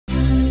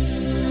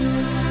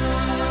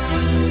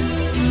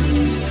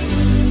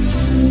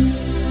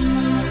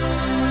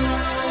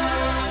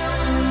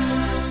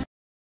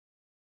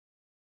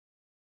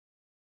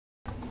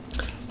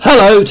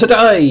Hello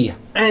today,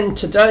 and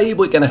today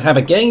we're going to have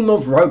a game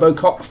of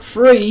RoboCop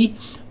 3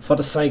 for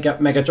the SEGA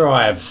Mega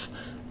Drive.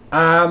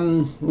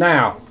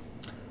 Now,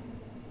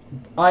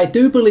 I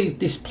do believe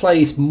this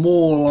plays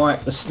more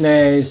like the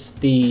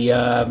SNES, the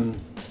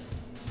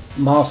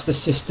Master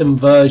System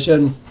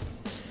version.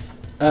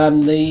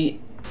 The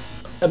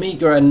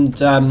Amiga and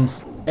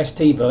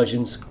ST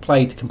versions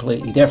played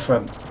completely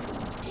different.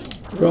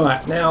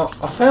 Right, now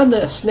I found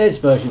the SNES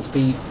version to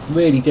be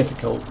really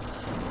difficult,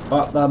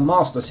 but the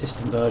Master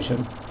System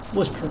version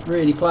was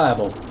really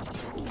playable.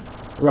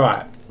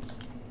 Right,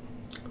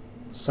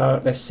 so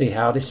let's see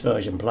how this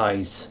version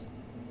plays.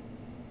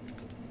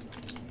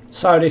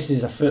 So this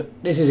is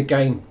a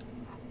game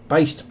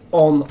based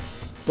on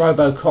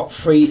RoboCop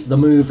 3, the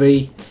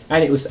movie,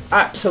 and it was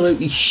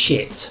absolutely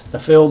shit, the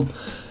film,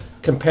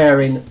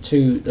 comparing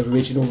to the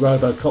original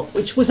RoboCop,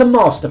 which was a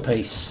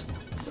masterpiece.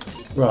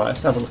 Right,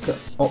 let's have a look at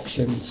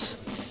options.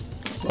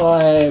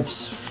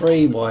 Lives,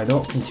 3, why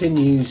not?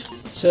 Continues,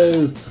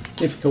 2,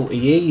 difficulty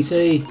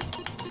easy,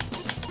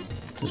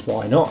 because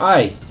why not,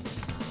 eh?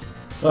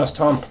 First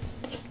time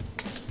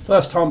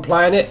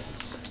playing it.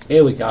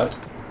 Here we go.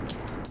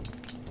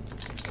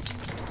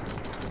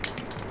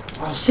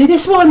 Oh, see,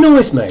 this is what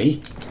annoys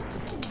me.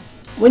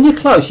 When you're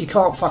close, you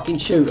can't fucking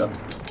shoot them.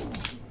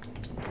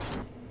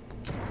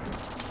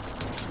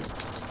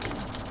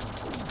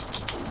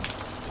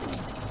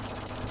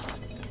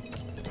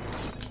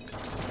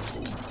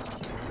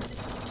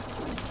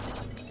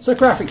 So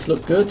graphics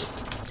look good.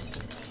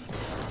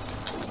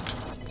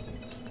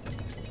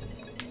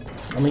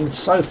 I mean,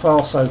 so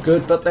far so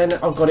good, but then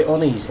I've got it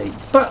on easy.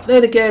 But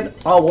then again,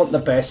 I want the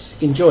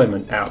best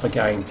enjoyment out of the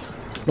game.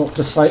 Not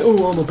to say,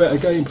 oh, I'm a better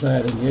game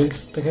player than you,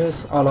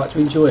 because I like to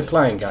enjoy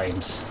playing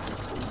games.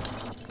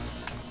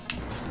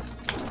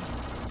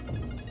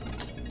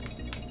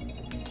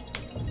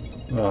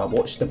 Right,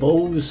 watch the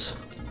balls.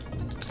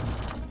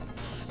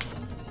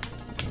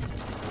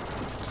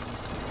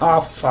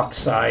 Oh, fuck's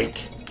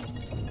sake.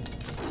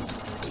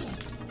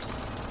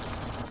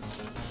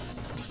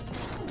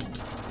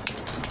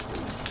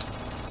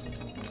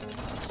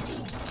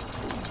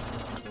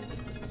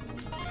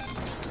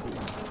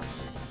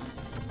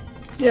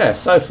 Yeah,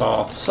 so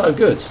far, so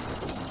good.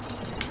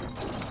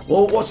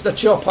 Oh, what's the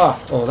chopper?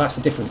 Oh, that's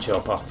a different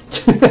chopper.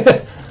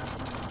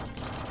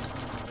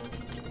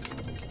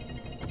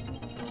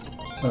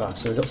 Alright,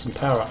 so we've got some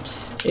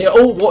power-ups. Yeah,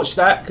 oh, watch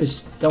that,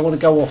 because don't want to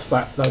go off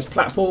those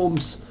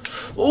platforms.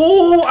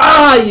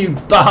 Oh, you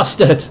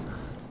bastard!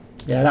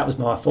 Yeah, that was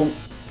my fault.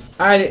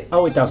 And it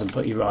doesn't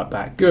put you right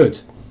back. Good.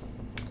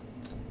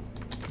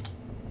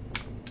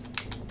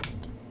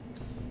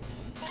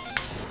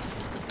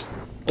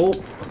 Oh.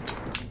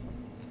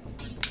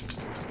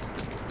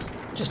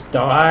 Just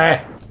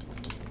die.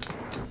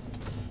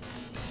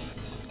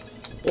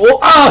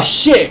 Oh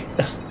shit!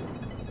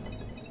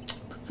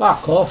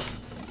 Fuck off.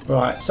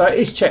 Right, so it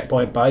is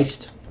checkpoint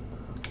based.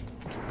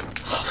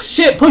 Oh,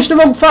 shit, push the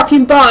wrong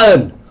fucking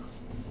button!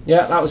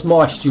 Yeah, that was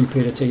my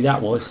stupidity,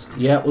 that was.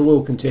 Yeah, we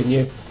will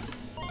continue.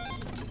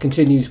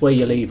 Continues where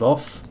you leave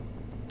off.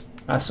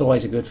 That's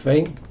always a good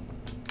thing.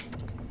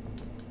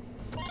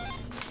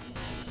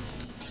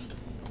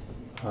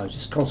 I'll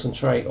just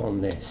concentrate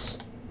on this.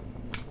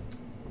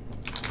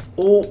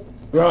 Oh,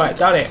 right,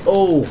 done it.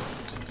 Oh.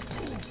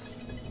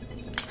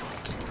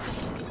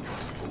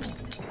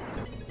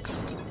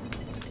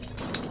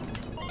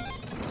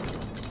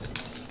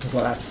 I've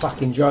got that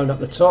fucking drone up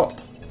the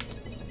top.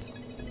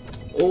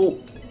 Oh.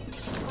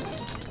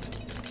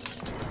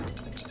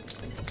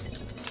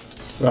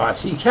 Right,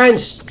 so you can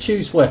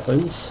choose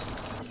weapons.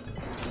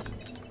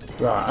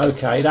 Right,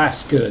 okay,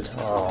 that's good.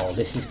 Oh,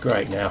 this is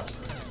great now.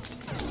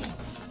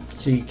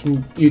 So you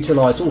can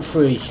utilise all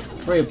three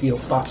of your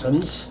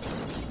buttons.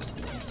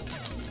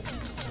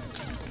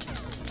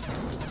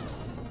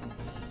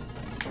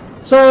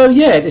 So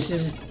yeah, this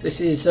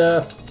is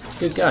a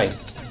good game.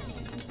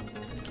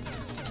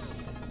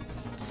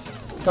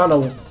 Don't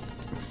know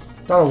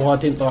why I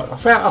didn't like. I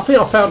think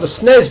I found the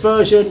SNES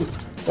version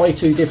way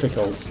too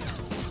difficult.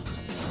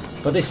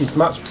 But this is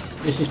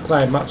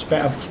playing much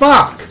better.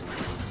 Fuck!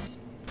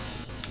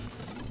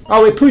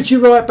 Oh, it puts you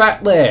right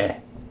back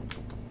there.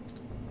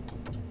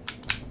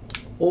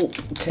 Oh,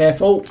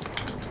 careful.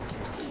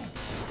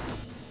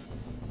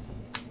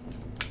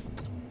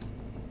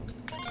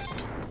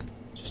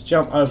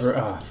 Jump over it.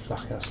 Oh,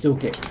 fuck, I still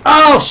get...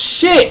 Oh,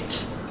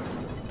 shit!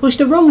 Push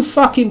the wrong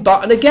fucking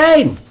button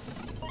again!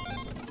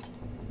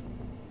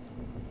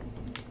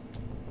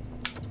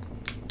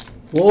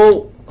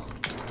 Whoa!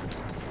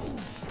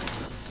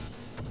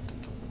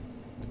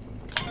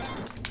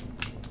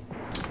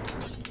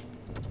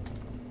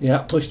 Yeah,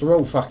 push the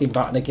wrong fucking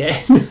button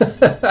again.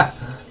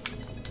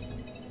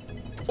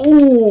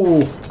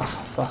 Ooh!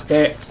 Oh, fuck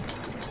it.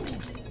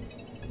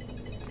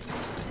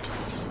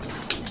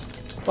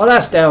 Well,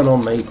 that's down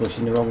on me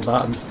pushing the wrong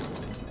button.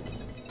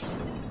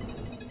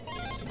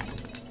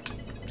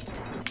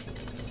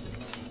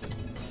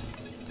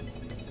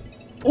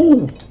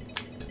 Ooh!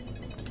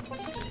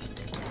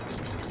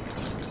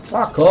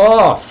 Fuck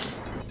off!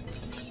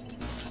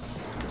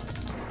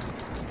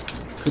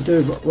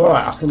 could do...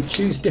 Right, I can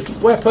choose a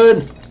different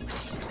weapon.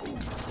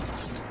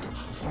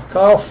 Fuck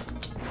off.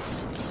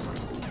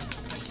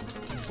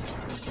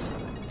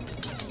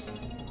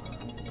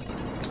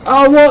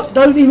 Oh, what?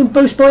 Don't even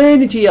boost my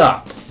energy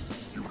up.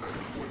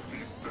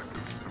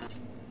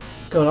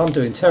 God, I'm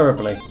doing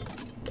terribly.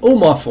 All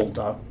my fault,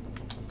 though.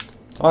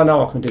 I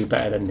know I can do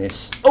better than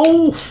this.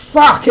 Oh,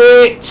 fuck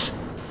it!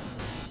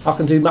 I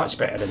can do much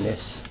better than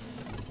this.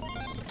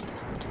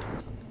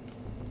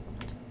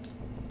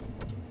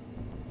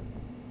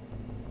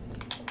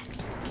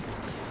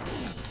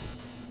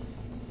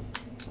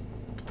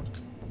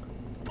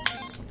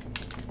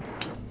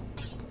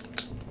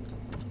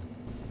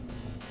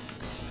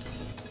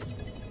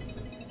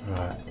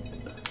 Right.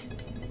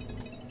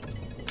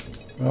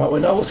 Right, we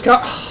know what's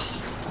got.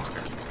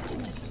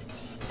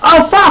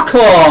 Oh, fuck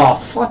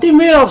off! I didn't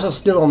realise I was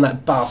still on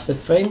that bastard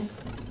thing.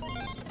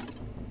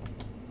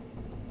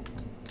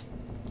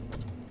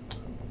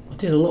 I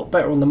did a lot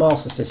better on the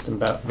Master System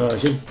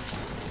version.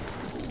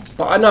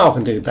 But I know I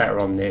can do better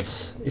on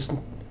this. It's...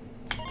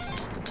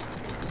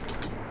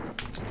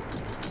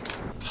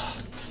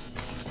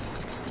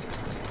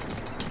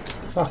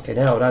 Fucking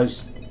hell,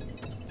 those...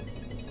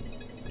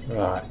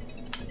 Right.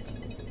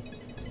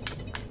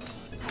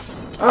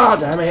 Oh,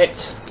 damn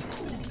it!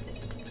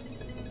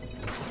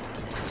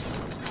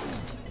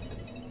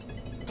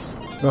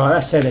 Right,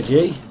 that's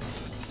energy.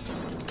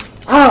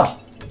 Ah!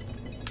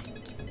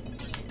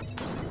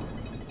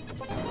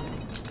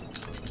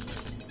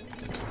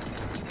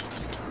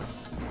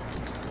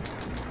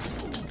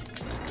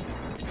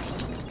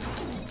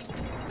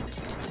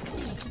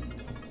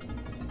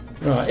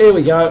 Right, here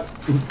we go.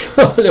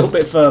 Got a little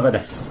bit further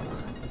now.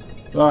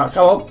 Right,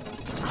 come on.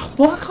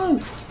 Why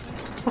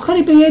can't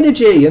it be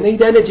energy? I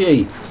need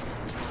energy.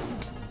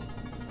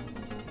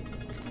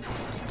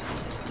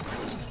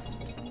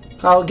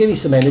 I'll give you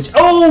some energy.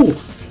 Oh!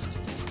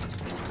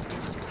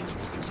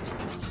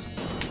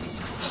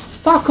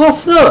 Fuck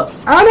off, look!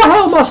 How the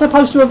hell am I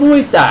supposed to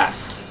avoid that?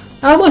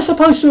 How am I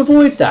supposed to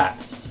avoid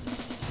that?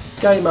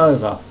 Game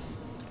over.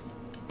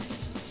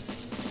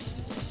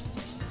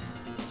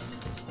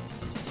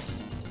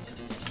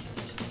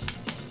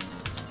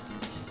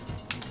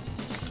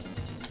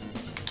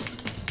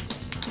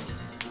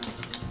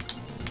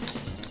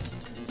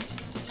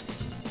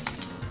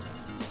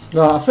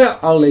 Right, I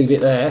think I'll leave it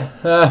there.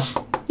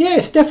 Yeah,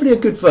 it's definitely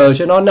a good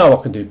version. I know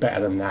I can do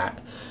better than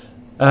that,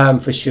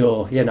 for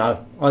sure. You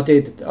know, I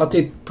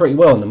did pretty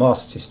well in the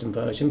Master System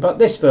version, but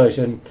this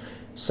version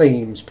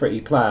seems pretty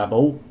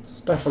playable.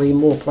 It's definitely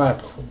more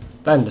playable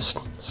than the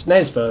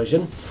SNES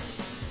version.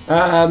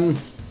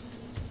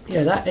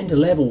 Yeah, that end of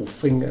level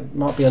thing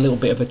might be a little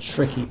bit of a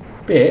tricky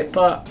bit,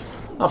 but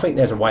I think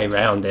there's a way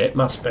around it.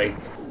 Must be.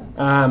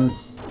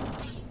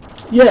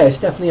 Yeah, it's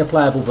definitely a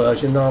playable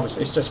version.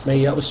 It's just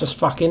me. I was just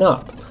fucking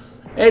up.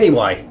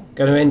 Anyway.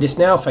 Going to end this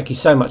now. Thank you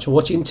so much for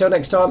watching. Until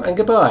next time, and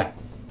goodbye.